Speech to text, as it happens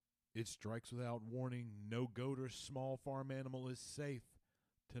It strikes without warning. No goat or small farm animal is safe.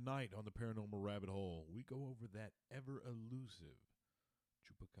 Tonight on the Paranormal Rabbit Hole, we go over that ever elusive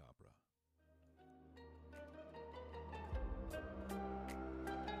Chupacabra.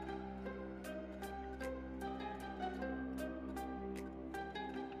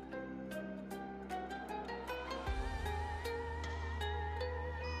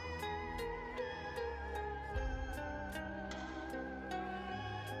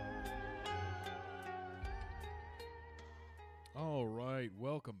 All right,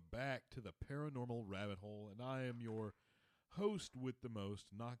 welcome back to the Paranormal Rabbit Hole, and I am your host with the most,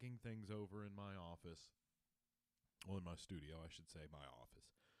 knocking things over in my office. Well, in my studio, I should say, my office.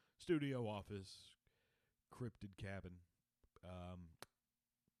 Studio, office, cryptid cabin,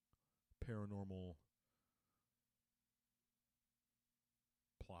 paranormal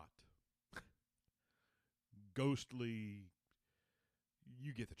plot, ghostly.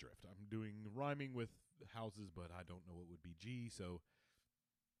 You get the drift. I'm doing rhyming with houses, but I don't know what would be G, so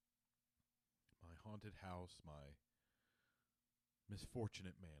my haunted house, my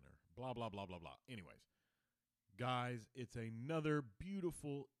misfortunate manor, blah, blah, blah, blah, blah. Anyways, guys, it's another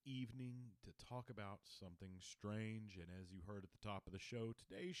beautiful evening to talk about something strange, and as you heard at the top of the show,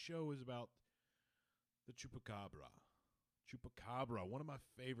 today's show is about the Chupacabra. Chupacabra, one of my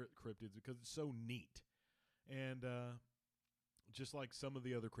favorite cryptids because it's so neat. And just like some of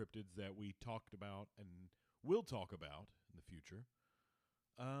the other cryptids that we talked about and will talk about in the future,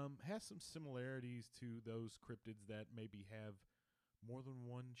 has some similarities to those cryptids that maybe have more than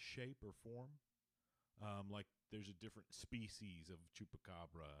one shape or form. Like there's a different species of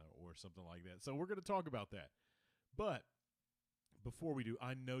Chupacabra or something like that. So we're going to talk about that. But before we do,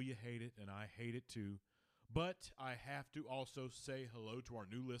 I know you hate it, and I hate it too. But I have to also say hello to our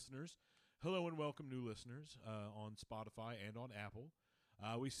new listeners. Hello and welcome, new listeners, on Spotify and on Apple.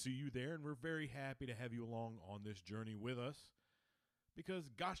 We see you there, and we're very happy to have you along on this journey with us. Because,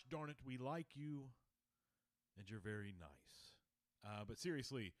 gosh darn it, we like you, and you're very nice. But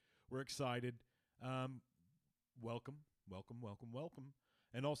seriously, we're excited. Welcome.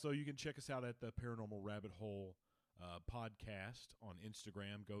 And also, you can check us out at the Paranormal Rabbit Hole podcast on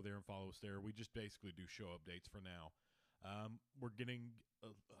Instagram. Go there and follow us there. We just basically do show updates for now.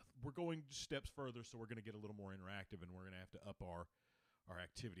 We're going steps further, so we're going to get a little more interactive, and we're going to have to up our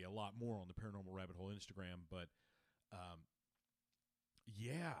activity a lot more on the Paranormal Rabbit Hole Instagram. But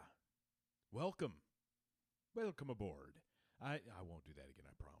yeah, welcome aboard. I won't do that again,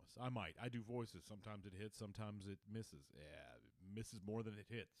 I promise. I might. I do voices. Sometimes it hits, sometimes it misses. Yeah, it misses more than it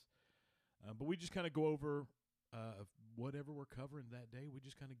hits. But we just kind of go over whatever we're covering that day. We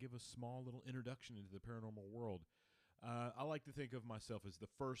just kind of give a small little introduction into the paranormal world. I like to think of myself as the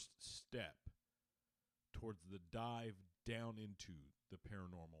first step towards the dive down into the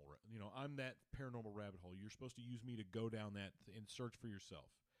paranormal. You know, I'm that paranormal rabbit hole. You're supposed to use me to go down that and search for yourself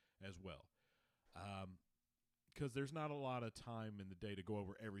as well. Because there's not a lot of time in the day to go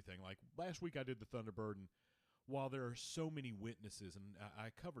over everything. Like last week I did the Thunderbird, and while there are so many witnesses, and I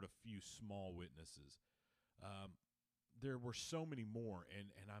covered a few small witnesses, there were so many more,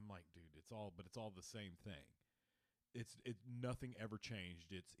 and I'm like, dude, it's all the same thing. It's nothing ever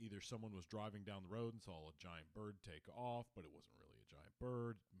changed. It's either someone was driving down the road and saw a giant bird take off, but it wasn't really a giant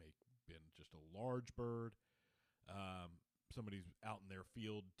bird. It may have been just a large bird. Somebody's out in their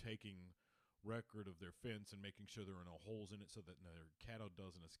field taking record of their fence and making sure there are no holes in it so that their cattle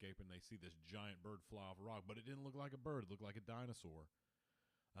doesn't escape, and they see this giant bird fly off a rock, but it didn't look like a bird. It looked like a dinosaur.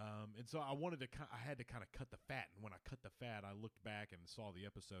 And so I had to kind of cut the fat, and when I cut the fat, I looked back and saw the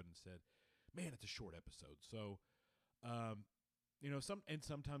episode and said, man, it's a short episode. So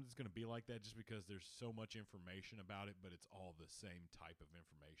sometimes it's going to be like that just because there's so much information about it, but it's all the same type of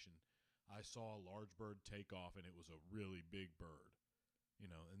information. I saw a large bird take off, and it was a really big bird,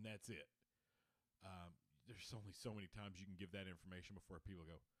 and that's it. There's only so many times you can give that information before people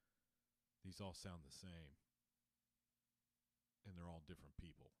go, these all sound the same, and they're all different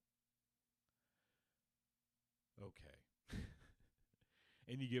people. Okay.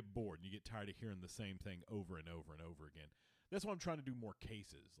 And you get bored, and you get tired of hearing the same thing over and over and over again. That's why I'm trying to do more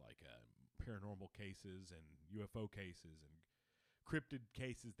cases, like paranormal cases and UFO cases and cryptid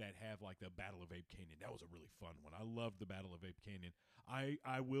cases that have like the Battle of Ape Canyon. That was a really fun one. I loved the Battle of Ape Canyon.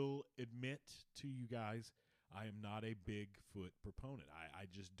 I will admit to you guys, I am not a Bigfoot proponent. I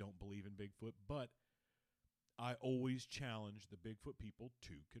just don't believe in Bigfoot, but I always challenge the Bigfoot people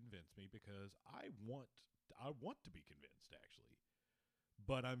to convince me because I want to be convinced, actually.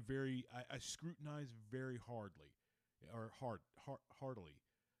 But I scrutinize very hardly, or heartily.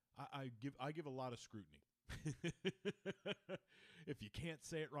 I give a lot of scrutiny. if you can't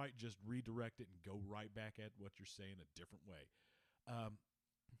say it right, just redirect it and go right back at what you're saying a different way.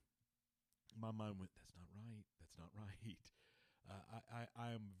 My mind went, that's not right. That's not right.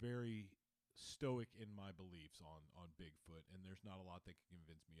 I am very stoic in my beliefs on Bigfoot, and there's not a lot that can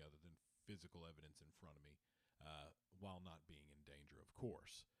convince me other than physical evidence in front of me, while not being in danger, of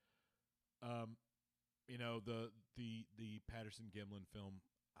course. The Patterson Gimlin film,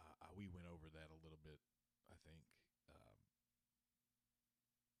 we went over that a little bit, I think,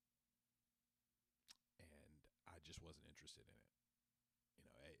 and I just wasn't interested in it.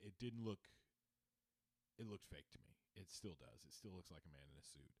 It didn't look. It looked fake to me. It still does. It still looks like a man in a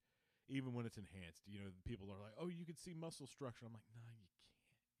suit. Even when it's enhanced, people are like, oh, you can see muscle structure. I'm like, no, you can't.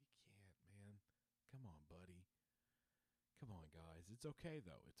 You can't, man. Come on, buddy. Come on, guys. It's okay,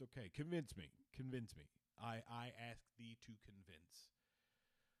 though. It's okay. Convince me. Convince me. I ask thee to convince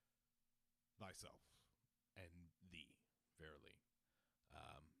thyself and thee, verily.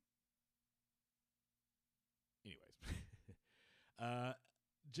 Anyways.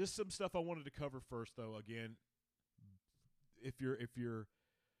 Just some stuff I wanted to cover first, though. Again, if you're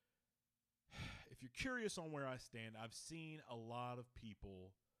curious on where I stand, I've seen a lot of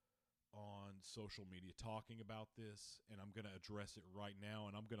people on social media talking about this, and I'm going to address it right now,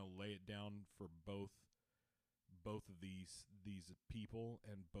 and I'm going to lay it down for both of these people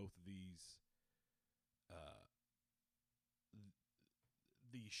and both of these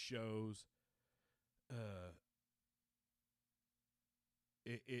shows.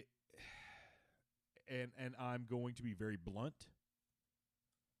 And I'm going to be very blunt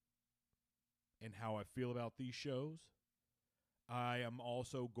in how I feel about these shows. I am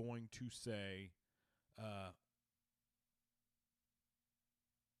also going to say I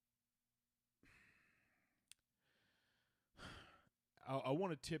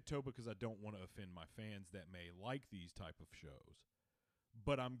want to tiptoe because I don't want to offend my fans that may like these type of shows.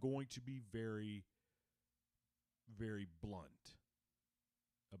 But I'm going to be very, very blunt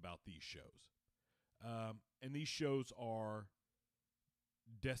about these shows. And these shows are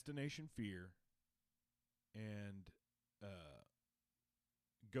Destination Fear and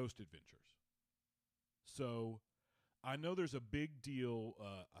Ghost Adventures. So I know there's a big deal.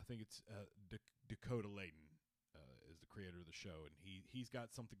 I think it's Dakota Layton is the creator of the show, and he's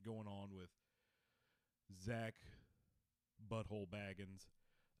got something going on with Zach Butthole Baggins.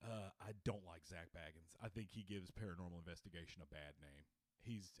 I don't like Zach Baggins. I think he gives Paranormal Investigation a bad name.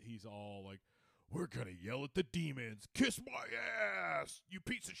 He's all like, we're gonna yell at the demons, kiss my ass, you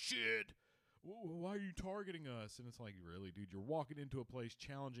piece of shit. Why are you targeting us? And it's like, really, dude, you're walking into a place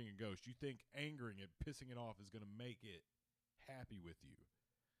challenging a ghost. You think angering it, pissing it off is gonna make it happy with you.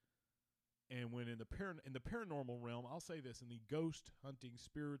 And when in the paranormal realm, I'll say this, in the ghost hunting,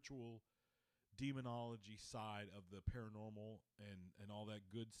 spiritual demonology side of the paranormal and all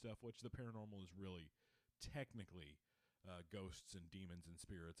that good stuff, which the paranormal is really technically ghosts and demons and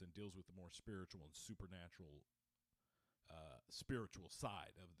spirits, and deals with the more spiritual and supernatural spiritual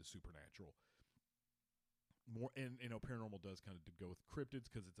side of the supernatural. More, and paranormal does kind of go with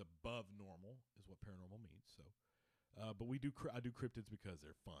cryptids because it's above normal is what paranormal means. So, but I do cryptids because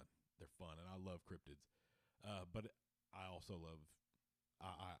they're fun. They're fun, and I love cryptids. But I also love.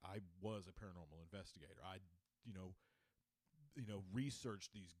 I was a paranormal investigator. I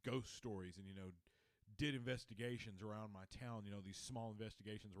researched these ghost stories and did investigations around my town. These small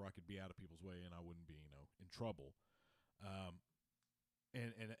investigations where I could be out of people's way and I wouldn't be in trouble.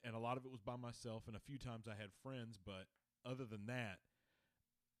 And a lot of it was by myself, and a few times I had friends, but other than that,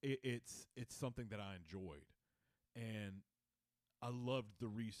 it's something that I enjoyed, and I loved the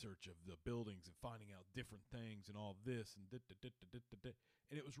research of the buildings and finding out different things and all this and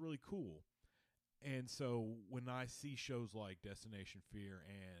and it was really cool. And so when I see shows like Destination Fear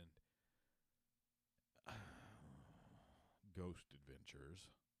and Ghost Adventures,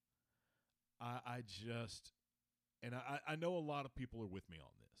 I just. And I know a lot of people are with me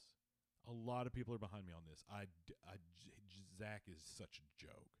on this. A lot of people are behind me on this. Zach is such a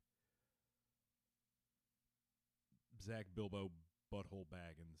joke. Zach Bilbo Butthole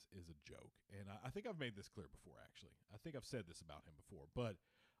Baggins is a joke. And I think I've made this clear before, actually. I think I've said this about him before. But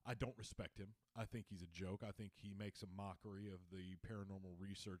I don't respect him. I think he's a joke. I think he makes a mockery of the paranormal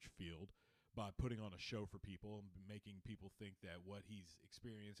research field by putting on a show for people and making people think that what he's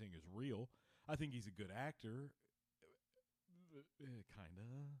experiencing is real. I think he's a good actor.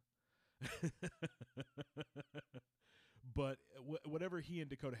 Kinda. But whatever he and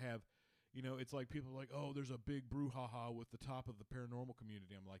Dakota have, it's like people are like, oh, there's a big brouhaha with the top of the paranormal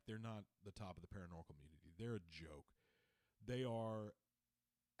community. I'm like, they're not the top of the paranormal community. They're a joke. They are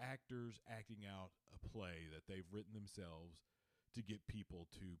actors acting out a play that they've written themselves to get people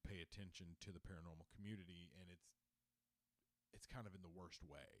to pay attention to the paranormal community, and it's kind of in the worst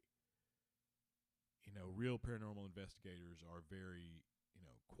way. Real paranormal investigators are very,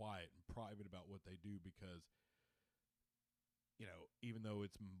 quiet and private about what they do because, even though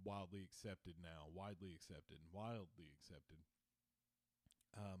it's widely accepted,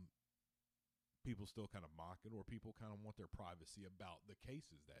 people still kind of mock it, or people kind of want their privacy about the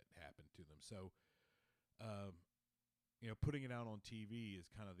cases that happen to them. So, putting it out on TV is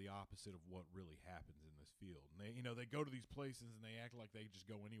kind of the opposite of what really happens in this field. And they go to these places and they act like they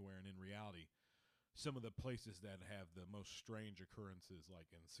just go anywhere. And in reality, some of the places that have the most strange occurrences,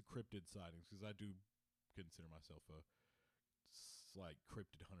 like in cryptid sightings, because I do consider myself a slight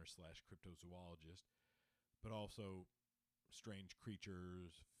cryptid hunter / cryptozoologist, but also strange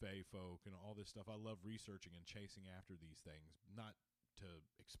creatures, fae folk, and all this stuff. I love researching and chasing after these things, not to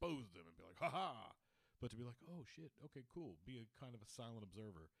expose them and be like, ha-ha, but to be like, oh, shit, okay, cool. Be a kind of a silent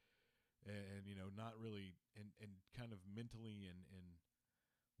observer and not really, and kind of mentally and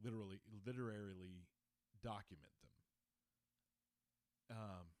literarily document them.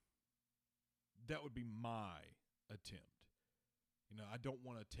 That would be my attempt. I don't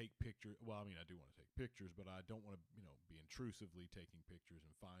want to take pictures. Well, I mean, I do want to take pictures, but I don't want to, be intrusively taking pictures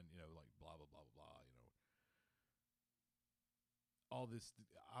and find, like blah, blah, blah, blah, blah, all this.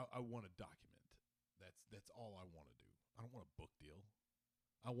 I want to document. That's all I want to do. I don't want a book deal.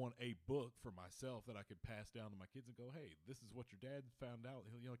 I want a book for myself that I could pass down to my kids and go, hey, this is what your dad found out.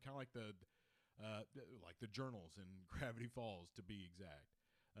 Kind of like the journals in Gravity Falls, to be exact.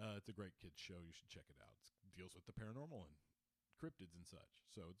 It's a great kids show. You should check it out. It deals with the paranormal and cryptids and such.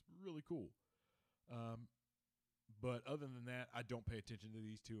 So it's really cool. But other than that, I don't pay attention to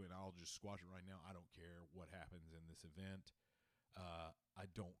these two, and I'll just squash it right now. I don't care what happens in this event. I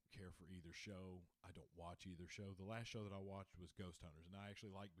don't care for either show. I don't watch either show. The last show that I watched was Ghost Hunters, and I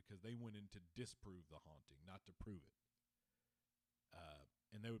actually liked because they went in to disprove the haunting, not to prove it.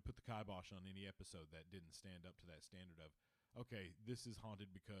 And they would put the kibosh on any episode that didn't stand up to that standard of, okay, this is haunted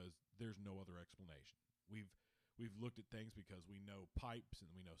because there's no other explanation. We've looked at things because we know pipes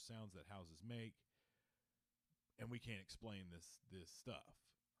and we know sounds that houses make, and we can't explain this stuff.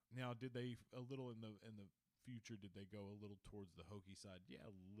 Now, did they a little in the future? Did they go a little towards the hokey side? Yeah,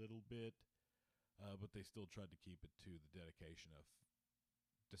 a little bit, but they still tried to keep it to the dedication of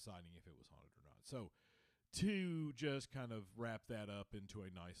deciding if it was haunted or not. So, to just kind of wrap that up into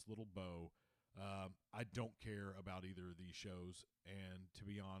a nice little bow, I don't care about either of these shows, and to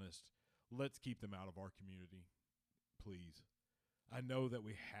be honest, let's keep them out of our community, please. I know that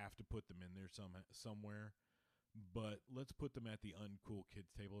we have to put them in there somewhere, but let's put them at the uncool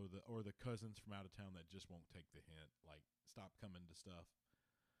kids table, or the cousins from out of town that just won't take the hint. Like, stop coming to stuff.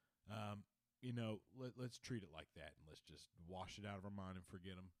 Let's treat it like that, and let's just wash it out of our mind and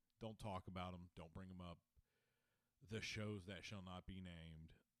forget them. Don't talk about them. Don't bring them up. The shows that shall not be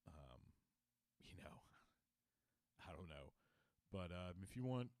named. I don't know. But if you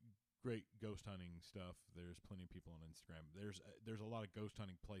want great ghost hunting stuff, there's plenty of people on Instagram. There's a lot of ghost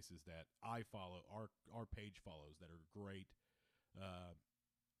hunting places that I follow. Our page follows that are great,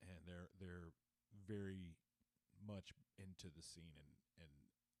 and they're very much into the scene and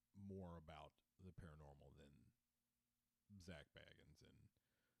more about the paranormal than Zach Baggins and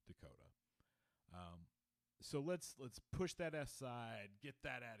Dakota. So let's push that aside. Get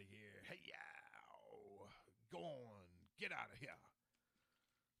that out of here. Hey, yow. Go on. Get out of here.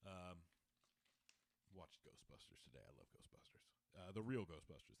 Watched Ghostbusters today. I love Ghostbusters. The real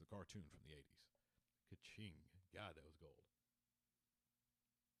Ghostbusters, the cartoon from the 80s. Ka-ching. God, that was gold.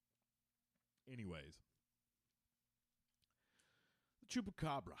 Anyways. The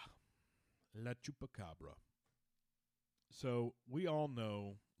Chupacabra. La Chupacabra. So, we all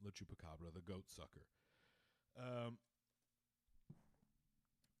know La Chupacabra, the goat sucker.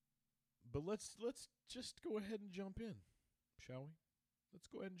 But let's just go ahead and jump in, shall we? Let's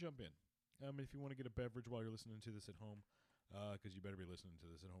go ahead and jump in. If you want to get a beverage while you're listening to this at home, because you better be listening to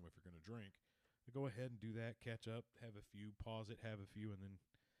this at home if you're going to drink, go ahead and do that. Catch up, have a few, pause it, have a few, and then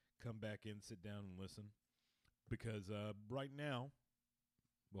come back in, sit down, and listen. Because right now,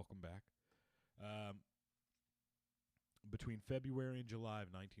 welcome back. Between February and July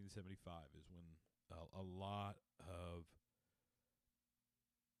of 1975 is when a lot of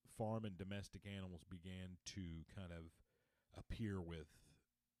farm and domestic animals began to kind of appear with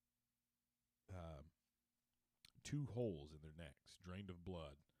two holes in their necks, drained of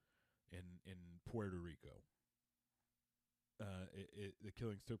blood, in Puerto Rico. The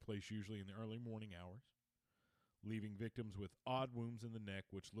killings took place usually in the early morning hours, leaving victims with odd wounds in the neck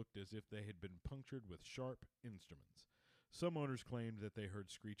which looked as if they had been punctured with sharp instruments. Some owners claimed that they heard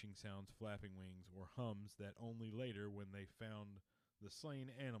screeching sounds, flapping wings, or hums that only later, when they found the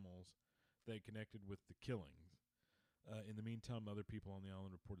slain animals, they connected with the killings. In the meantime, other people on the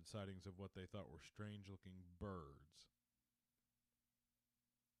island reported sightings of what they thought were strange-looking birds.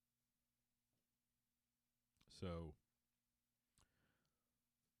 So,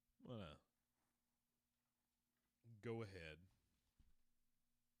 I'm going to go ahead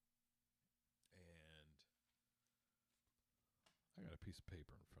and I got a piece of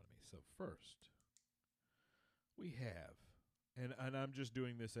paper in front of me. So first, we have, and I'm just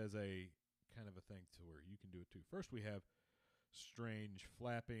doing this as a kind of a thing to where you can do it too. First, we have strange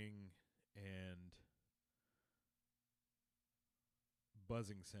flapping and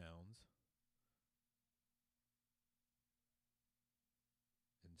buzzing sounds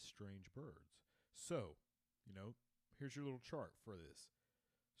and strange birds. So, here's your little chart for this.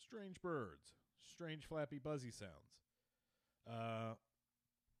 Strange birds, strange flappy buzzy sounds.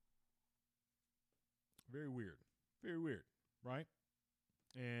 Very weird. Very weird, right?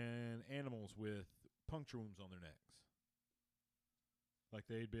 And animals with puncture wounds on their necks. Like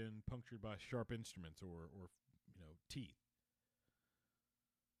they'd been punctured by sharp instruments or teeth.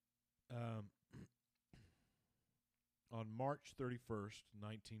 On March 31st,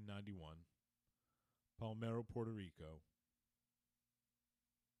 1991, Palmero, Puerto Rico,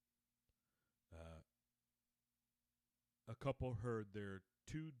 a couple heard their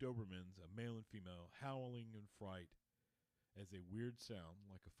two Dobermans, a male and female, howling in fright as a weird sound,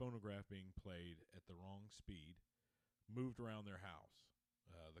 like a phonograph being played at the wrong speed, moved around their house.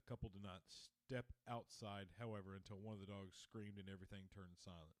 The couple did not step outside, however, until one of the dogs screamed and everything turned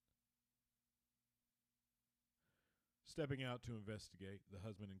silent. Stepping out to investigate, the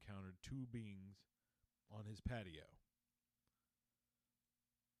husband encountered two beings on his patio.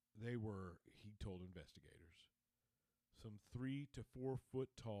 They were, he told investigators, some 3 to 4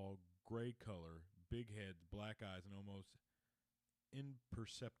 foot tall, gray color, big heads, black eyes, and almost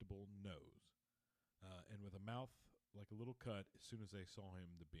imperceptible nose. And with a mouth like a little cut, as soon as they saw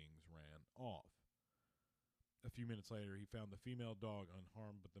him, the beings ran off. A few minutes later, he found the female dog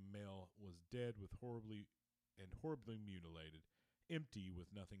unharmed, but the male was dead with horribly mutilated, empty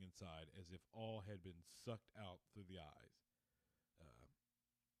with nothing inside, as if all had been sucked out through the eyes.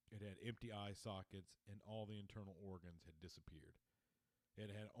 It had empty eye sockets, and all the internal organs had disappeared. It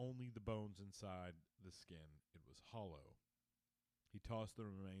had only the bones inside the skin. It was hollow. He tossed the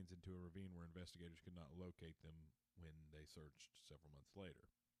remains into a ravine where investigators could not locate them when they searched several months later.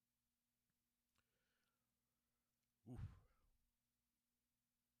 Oof.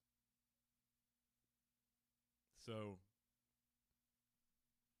 So,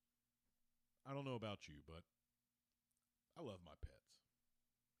 I don't know about you, but I love my pets.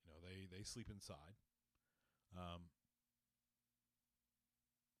 They sleep inside.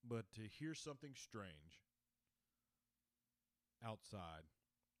 But to hear something strange outside,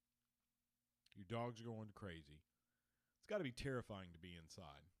 your dog's going crazy, it's got to be terrifying to be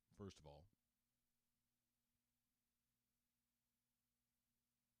inside, first of all.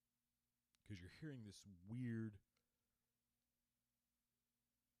 Because you're hearing this weird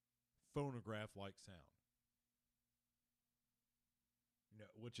phonograph-like sound.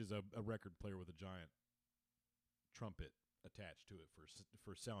 Which is a record player with a giant trumpet attached to it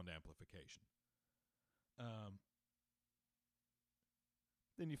for sound amplification.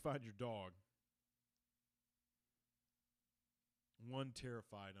 Then you find your dog, one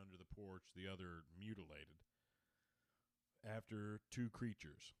terrified under the porch, the other mutilated, after two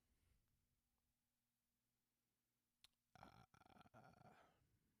creatures.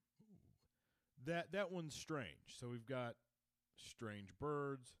 That one's strange. So we've got strange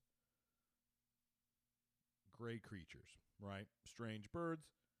birds, gray creatures, right? Strange birds,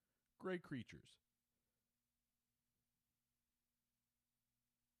 gray creatures.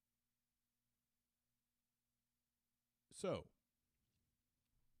 So,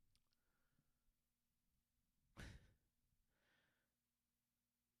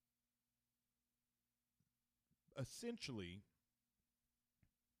 essentially,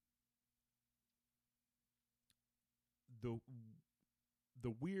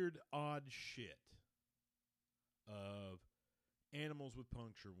 the weird, odd shit of animals with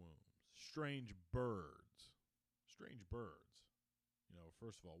puncture wounds, strange birds.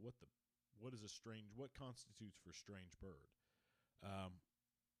 First of all, what constitutes for strange bird?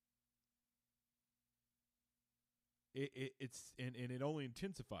 It only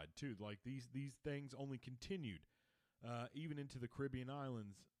intensified too. Like these things only continued, even into the Caribbean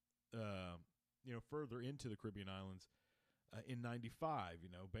islands. Further into the Caribbean islands. in 95,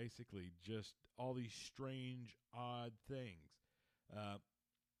 basically just all these strange, odd things. Uh,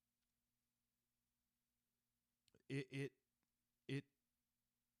 it it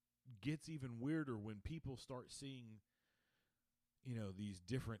gets even weirder when people start seeing, these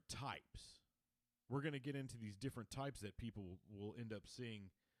different types. We're going to get into these different types that people will end up seeing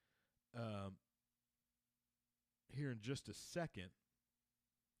um, here in just a second.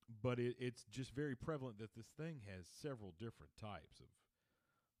 But it's just very prevalent that this thing has several different types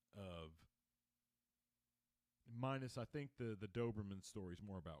of minus, I think the Doberman story is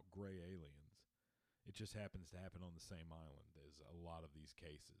more about gray aliens. It just happens to happen on the same island as a lot of these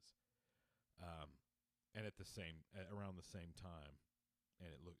cases, and around the same time,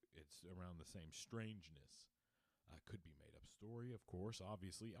 and it's around the same strangeness. Could be made up story, of course.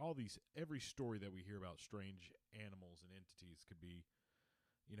 Obviously, every story that we hear about strange animals and entities could be,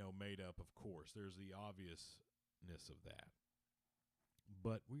 made up, of course. There's the obviousness of that.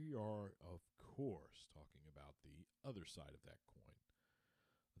 But we are, of course, talking about the other side of that coin,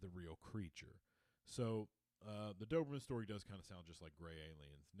 the real creature. So the Doberman story does kind of sound just like gray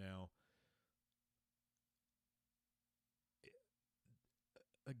aliens. Now,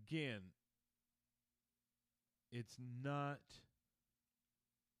 again, it's not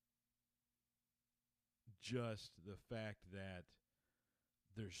just the fact that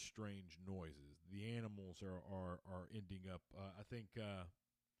there's strange noises. The animals are ending up. I think a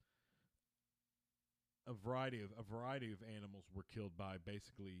variety of animals were killed by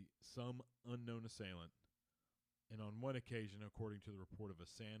basically some unknown assailant. And on one occasion, according to the report of a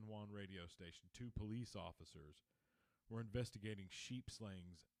San Juan radio station, 2 police officers were investigating sheep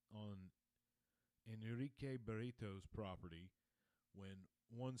slayings on Enrique Barreto's property when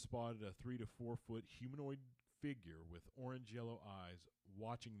one spotted a 3 to 4 foot humanoid figure with orange-yellow eyes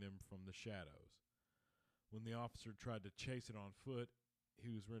watching them from the shadows. When the officer tried to chase it on foot, he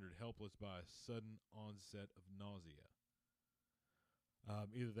was rendered helpless by a sudden onset of nausea.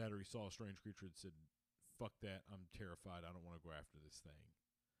 Either that or he saw a strange creature and said, "Fuck that, I'm terrified, I don't want to go after this thing."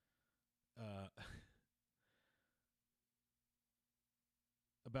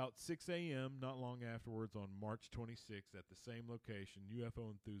 About 6 a.m., not long afterwards, on March 26th, at the same location, UFO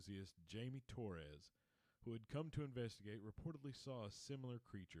enthusiast Jamie Torres, who had come to investigate, reportedly saw a similar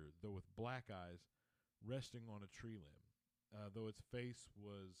creature, though with black eyes, resting on a tree limb. Though its face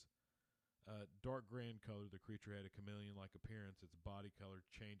was dark gray in color, the creature had a chameleon-like appearance, its body color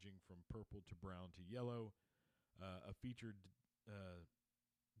changing from purple to brown to yellow, a feature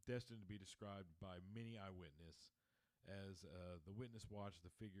destined to be described by many eyewitnesses. As the witness watched, the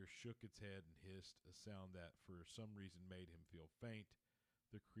figure shook its head and hissed, a sound that for some reason made him feel faint.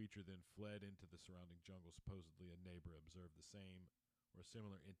 The creature then fled into the surrounding jungle. Supposedly, a neighbor observed the same or a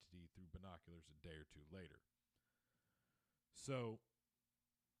similar entity through binoculars a day or two later. So,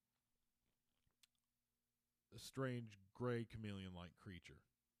 a strange gray chameleon-like creature.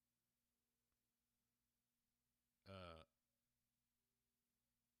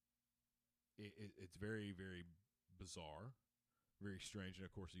 It's very, very bizarre, very strange, and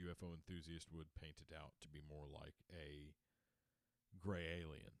of course, a UFO enthusiast would paint it out to be more like a gray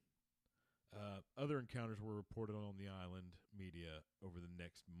alien. Other encounters were reported on the island media over the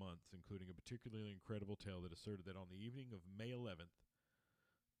next months, including a particularly incredible tale that asserted that on the evening of May 11th,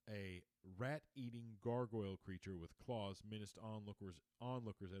 a rat-eating gargoyle creature with claws menaced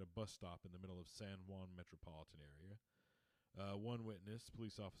onlookers at a bus stop in the middle of San Juan metropolitan area. One witness,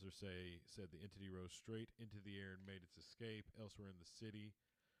 police officer said the entity rose straight into the air and made its escape. Elsewhere in the city,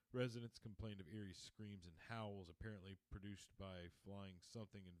 residents complained of eerie screams and howls, apparently produced by flying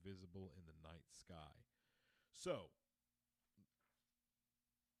something invisible in the night sky. So,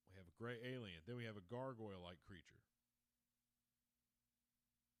 we have a gray alien. Then we have a gargoyle-like creature.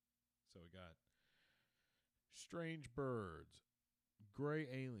 So we got strange birds, gray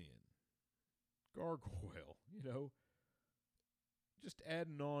alien, gargoyle, just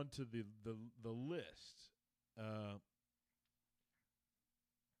adding on to the list.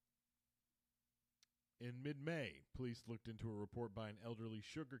 In mid-May, police looked into a report by an elderly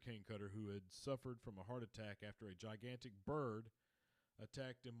sugarcane cutter who had suffered from a heart attack after a gigantic bird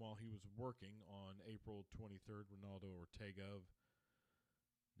attacked him while he was working. On April 23rd, Ronaldo Ortega of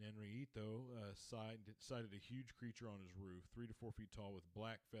Nanrito sighted a huge creature on his roof, 3 to 4 feet tall with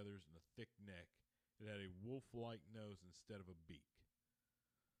black feathers and a thick neck. It had a wolf-like nose instead of a beak.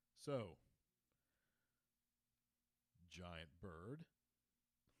 So, giant bird,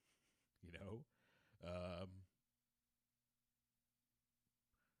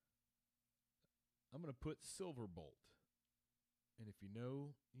 I'm going to put Silverbolt. And if you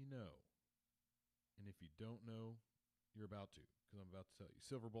know, you know. And if you don't know, You're about to, because I'm about to tell you.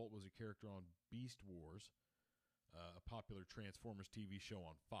 Silverbolt was a character on Beast Wars, a popular Transformers TV show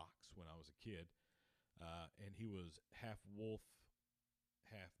on Fox when I was a kid. And he was half wolf,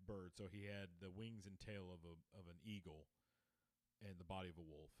 half bird. So he had the wings and tail of an eagle and the body of a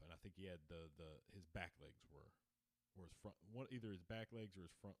wolf. And I think he had his back legs were, or his front, either his back legs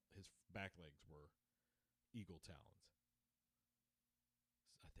or his back legs were eagle talons.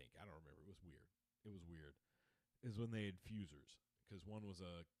 I think, I don't remember. It was weird. Is when they had fusers, because one was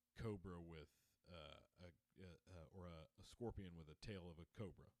a cobra with a scorpion with a tail of a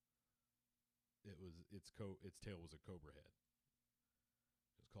cobra. Its tail was a cobra head.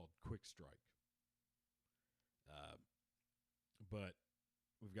 It was called Quick Strike. But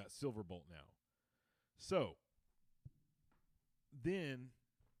we've got Silverbolt now. So then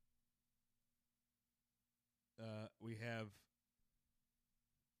we have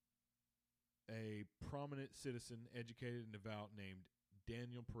a prominent citizen, educated and devout, named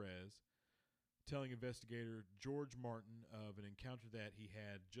Daniel Perez, telling investigator George Martin of an encounter that he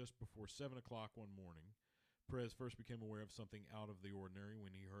had just before 7 o'clock one morning. Perez first became aware of something out of the ordinary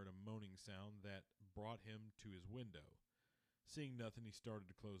when he heard a moaning sound that brought him to his window. Seeing nothing, he started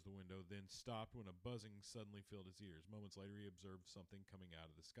to close the window, then stopped when a buzzing suddenly filled his ears. Moments later, he observed something coming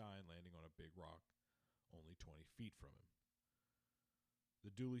out of the sky and landing on a big rock only 20 feet from him.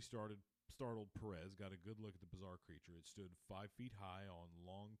 The duly startled Perez got a good look at the bizarre creature. It stood 5 feet high on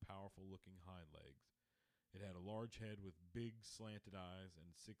long, powerful-looking hind legs. It had a large head with big, slanted eyes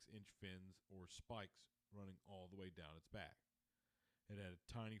and 6-inch fins or spikes running all the way down its back. It had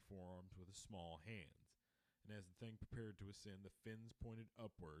tiny forearms with small hands, and as the thing prepared to ascend, the fins pointed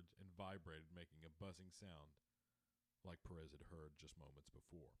upwards and vibrated, making a buzzing sound like Perez had heard just moments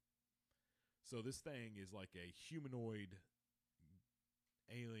before. So this thing is like a humanoid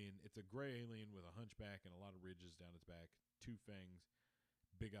alien. It's a gray alien with a hunchback and a lot of ridges down its back, 2 fangs,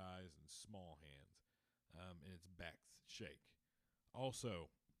 big eyes, and small hands, and its backs shake. Also,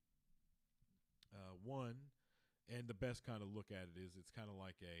 and the best kind of look at it is it's kind of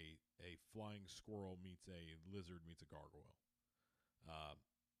like a flying squirrel meets a lizard meets a gargoyle,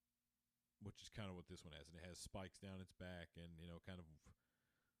 which is kind of what this one has. And it has spikes down its back and, kind of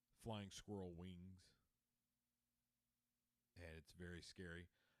flying squirrel wings. And it's very scary.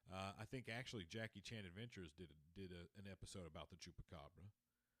 I think actually Jackie Chan Adventures did an episode about the Chupacabra.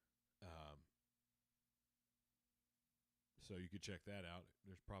 So you could check that out.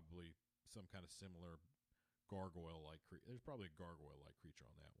 There's probably some kind of similar gargoyle-like creature. There's probably a gargoyle-like creature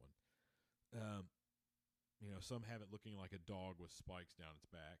on that one. Some have it looking like a dog with spikes down its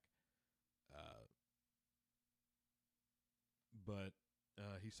back. But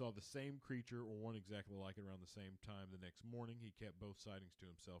he saw the same creature or one exactly like it around the same time the next morning. He kept both sightings to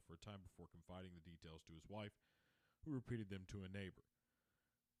himself for a time before confiding the details to his wife, who repeated them to a neighbor.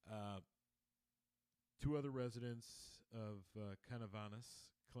 2 other residents of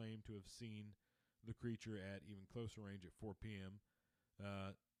Canavanas claimed to have seen the creature at even closer range at 4 p.m.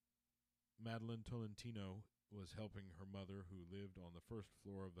 Madeline Tolentino was helping her mother, who lived on the first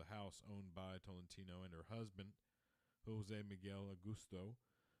floor of the house owned by Tolentino and her husband, Jose Miguel Augusto,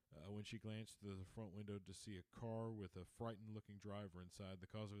 when she glanced through the front window to see a car with a frightened-looking driver inside.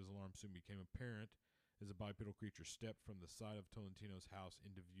 The cause of his alarm soon became apparent as a bipedal creature stepped from the side of Tolentino's house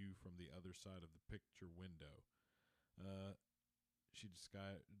into view from the other side of the picture window. She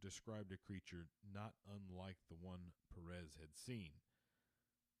described a creature not unlike the one Perez had seen.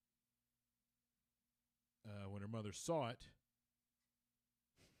 When her mother saw it,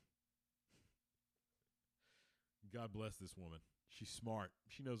 God bless this woman. She's smart.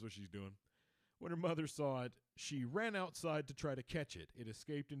 She knows what she's doing. When her mother saw it, she ran outside to try to catch it. It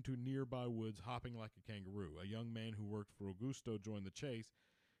escaped into nearby woods, hopping like a kangaroo. A young man who worked for Augusto joined the chase.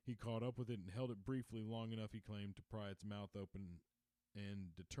 He caught up with it and held it briefly long enough, he claimed, to pry its mouth open,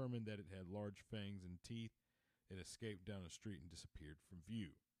 and determined that it had large fangs and teeth. It escaped down a street and disappeared from view.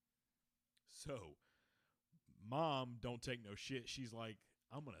 So, Mom don't take no shit. She's like,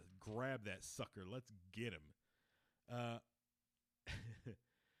 I'm going to grab that sucker. Let's get him.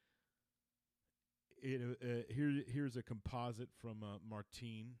 Here's a composite from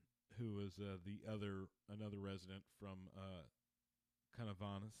Martine, who is another resident from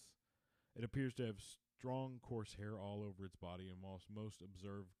Canavanas. It appears to have strong, coarse hair all over its body, and whilst most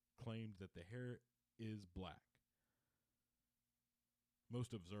observed claimed that the hair is black.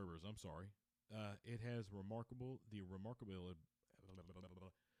 Most observers, I'm sorry. It has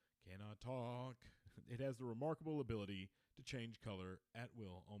cannot talk. It has the remarkable ability to change color at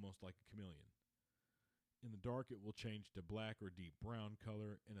will, almost like a chameleon. In the dark, it will change to black or deep brown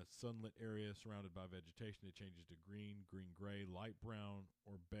color. In a sunlit area surrounded by vegetation, it changes to green, green-gray, light brown,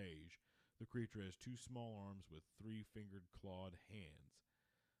 or beige. The creature has 2 small arms with 3-fingered clawed hands,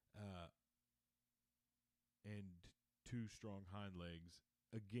 and 2 strong hind legs,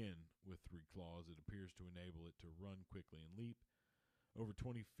 again with 3 claws. It appears to enable it to run quickly and leap over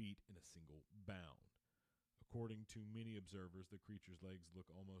 20 feet in a single bound. According to many observers, the creature's legs look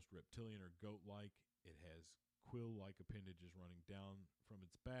almost reptilian or goat-like. It has quill-like appendages running down from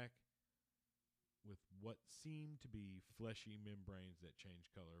its back with what seem to be fleshy membranes that change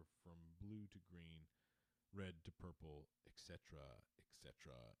color from blue to green, red to purple, etc.,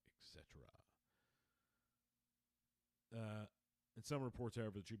 etc., etc. In some reports,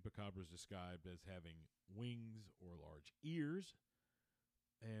 however, the Chupacabra is described as having wings or large ears,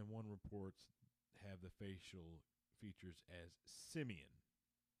 and one reports have the facial features as simian.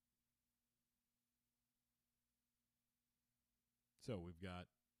 So we've got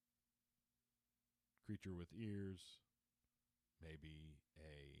creature with ears, maybe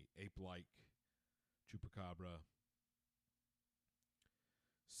a ape-like Chupacabra.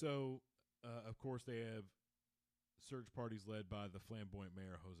 So, of course, they have search parties led by the flamboyant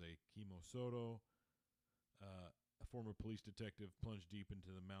mayor, Jose Kimosoro. A former police detective plunged deep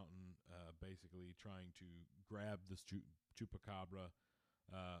into the mountain, basically trying to grab this Chupacabra.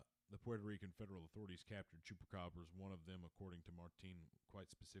 The Puerto Rican federal authorities captured Chupacabras, one of them, according to Martin,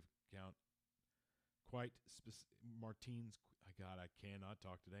 Martin's, God, I cannot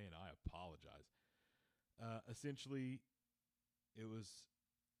talk today, and I apologize. Essentially, it was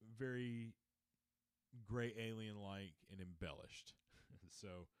very gray alien-like and embellished.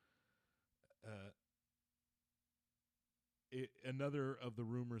 So, another of the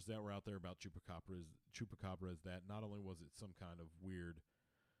rumors that were out there about Chupacabra is that not only was it some kind of weird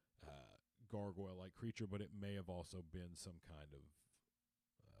gargoyle-like creature, but it may have also been some kind of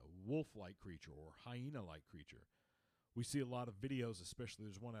wolf-like creature or hyena-like creature. We see a lot of videos, especially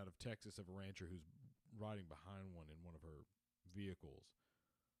there's one out of Texas of a rancher who's riding behind one in one of her vehicles,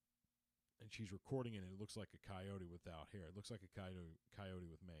 and she's recording it, and it looks like a coyote without hair. It looks like a coyote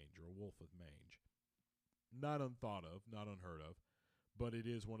with mange or a wolf with mange. Not unthought of, not unheard of, but it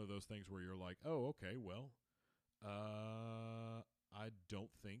is one of those things where you're like, oh, okay, well, I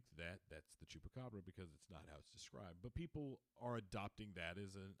don't think that's the Chupacabra because it's not how it's described. But people are adopting that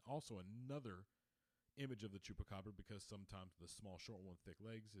as also another image of the Chupacabra because sometimes the small, short one with thick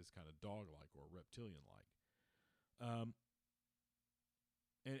legs is kind of dog-like or reptilian-like.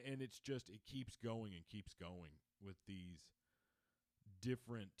 And it's just, it keeps going and keeps going with these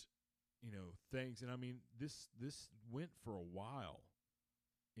different, things. And I mean, this went for a while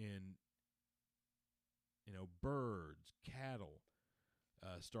in, birds, cattle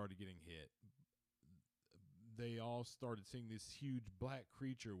started getting hit. They all started seeing this huge black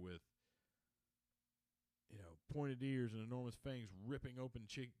creature with, pointed ears and enormous fangs ripping open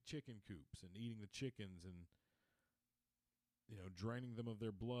chicken coops and eating the chickens and, draining them of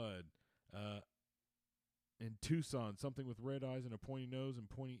their blood. In Tucson, something with red eyes and a pointy nose and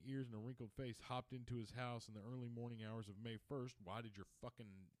pointy ears and a wrinkled face hopped into his house in the early morning hours of May 1st. Why did your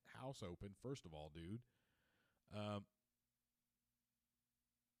fucking house open, first of all, dude?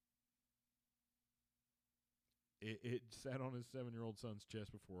 It sat on his 7-year-old son's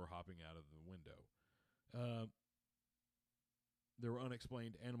chest before hopping out of the window. There were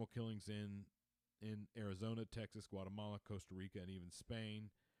unexplained animal killings in Arizona, Texas, Guatemala, Costa Rica, and even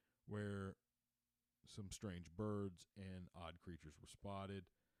Spain, where some strange birds and odd creatures were spotted.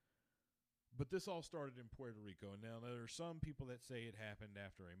 But this all started in Puerto Rico. And now there are some people that say it happened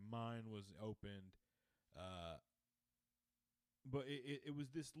after a mine was opened. But it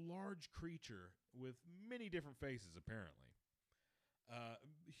was this large creature with many different faces, apparently.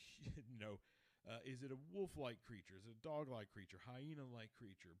 Is it a wolf-like creature? Is it a dog-like creature? Hyena-like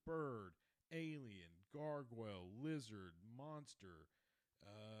creature? Bird? Alien? Gargoyle? Lizard? Monster?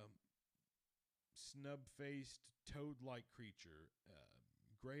 Snub-faced toad-like creature?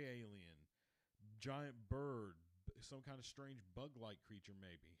 Gray alien? Giant bird? Some kind of strange bug-like creature,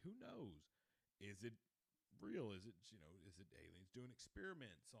 maybe. Who knows? Is it real? Is it aliens doing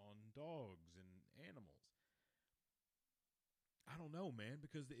experiments on dogs and animals? I don't know, man,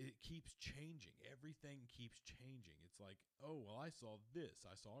 because it keeps changing. Everything keeps changing. It's like, oh, well, I saw this.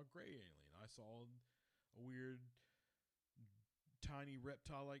 I saw a gray alien. I saw a weird tiny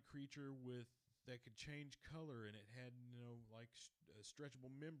reptile-like creature that could change color, and it had, like a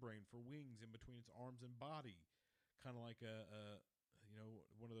stretchable membrane for wings in between its arms and body, kind of like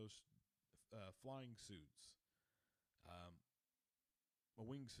one of those flying suits, a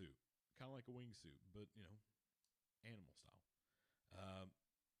wingsuit kind of like a wingsuit, but animal style. Um,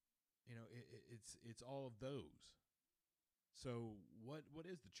 it's all of those. So what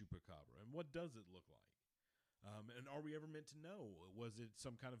is the chupacabra, and what does it look like? And are we ever meant to know? Was it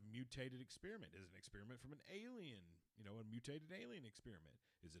some kind of mutated experiment? Is it an experiment from an alien? A mutated alien experiment?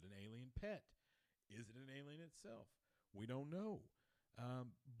 Is it an alien pet? Is it an alien itself? We don't know.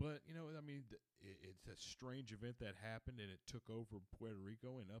 But it's a strange event that happened, and it took over Puerto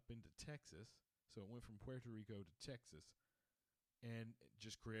Rico and up into Texas. So it went from Puerto Rico to Texas, and it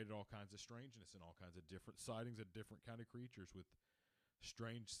just created all kinds of strangeness and all kinds of different sightings of different kind of creatures with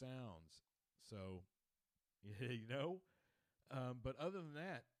strange sounds. So, but other than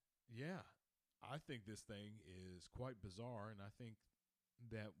that, yeah, I think this thing is quite bizarre, and I think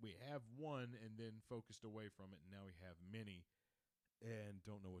that we have one and then focused away from it, and now we have many and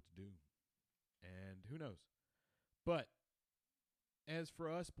don't know what to do. And who knows? But as for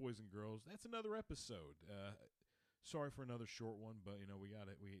us, boys and girls, that's another episode. Sorry for another short one, but we got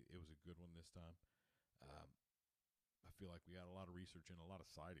it. It was a good one this time. I feel like we got a lot of research and a lot of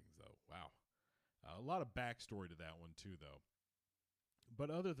sightings, though. Wow, a lot of backstory to that one too, though. But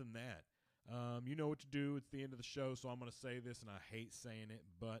other than that, you know what to do. It's the end of the show, so I'm going to say this, and I hate saying it,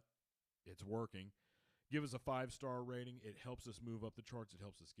 but it's working. Give us a 5-star rating. It helps us move up the charts. It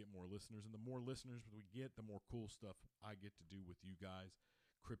helps us get more listeners. And the more listeners we get, the more cool stuff I get to do with you guys,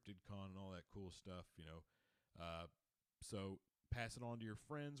 CryptidCon and all that cool stuff, So pass it on to your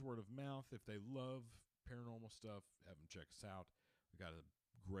friends, word of mouth. If they love paranormal stuff, have them check us out. We got a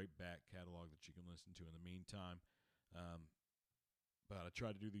great back catalog that you can listen to in the meantime. But I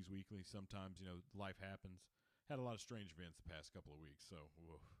try to do these weekly. Sometimes, life happens. Had a lot of strange events the past couple of weeks, so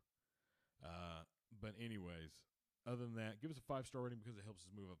woof. But anyways, other than that, give us a 5-star rating because it helps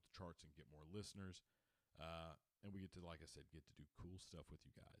us move up the charts and get more listeners. And we get to, like I said, get to do cool stuff with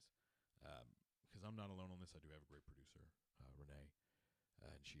you guys. Because I'm not alone on this. I do have a great producer, Renee,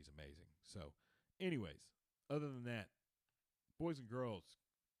 and she's amazing. So, anyways, other than that, boys and girls,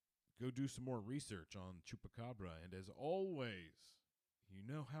 go do some more research on Chupacabra. And as always, you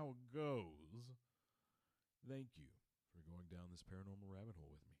know how it goes. Thank you for going down this paranormal rabbit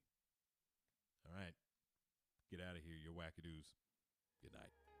hole with me. All right. Get out of here, you wackadoos. Good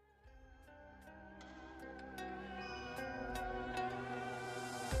night.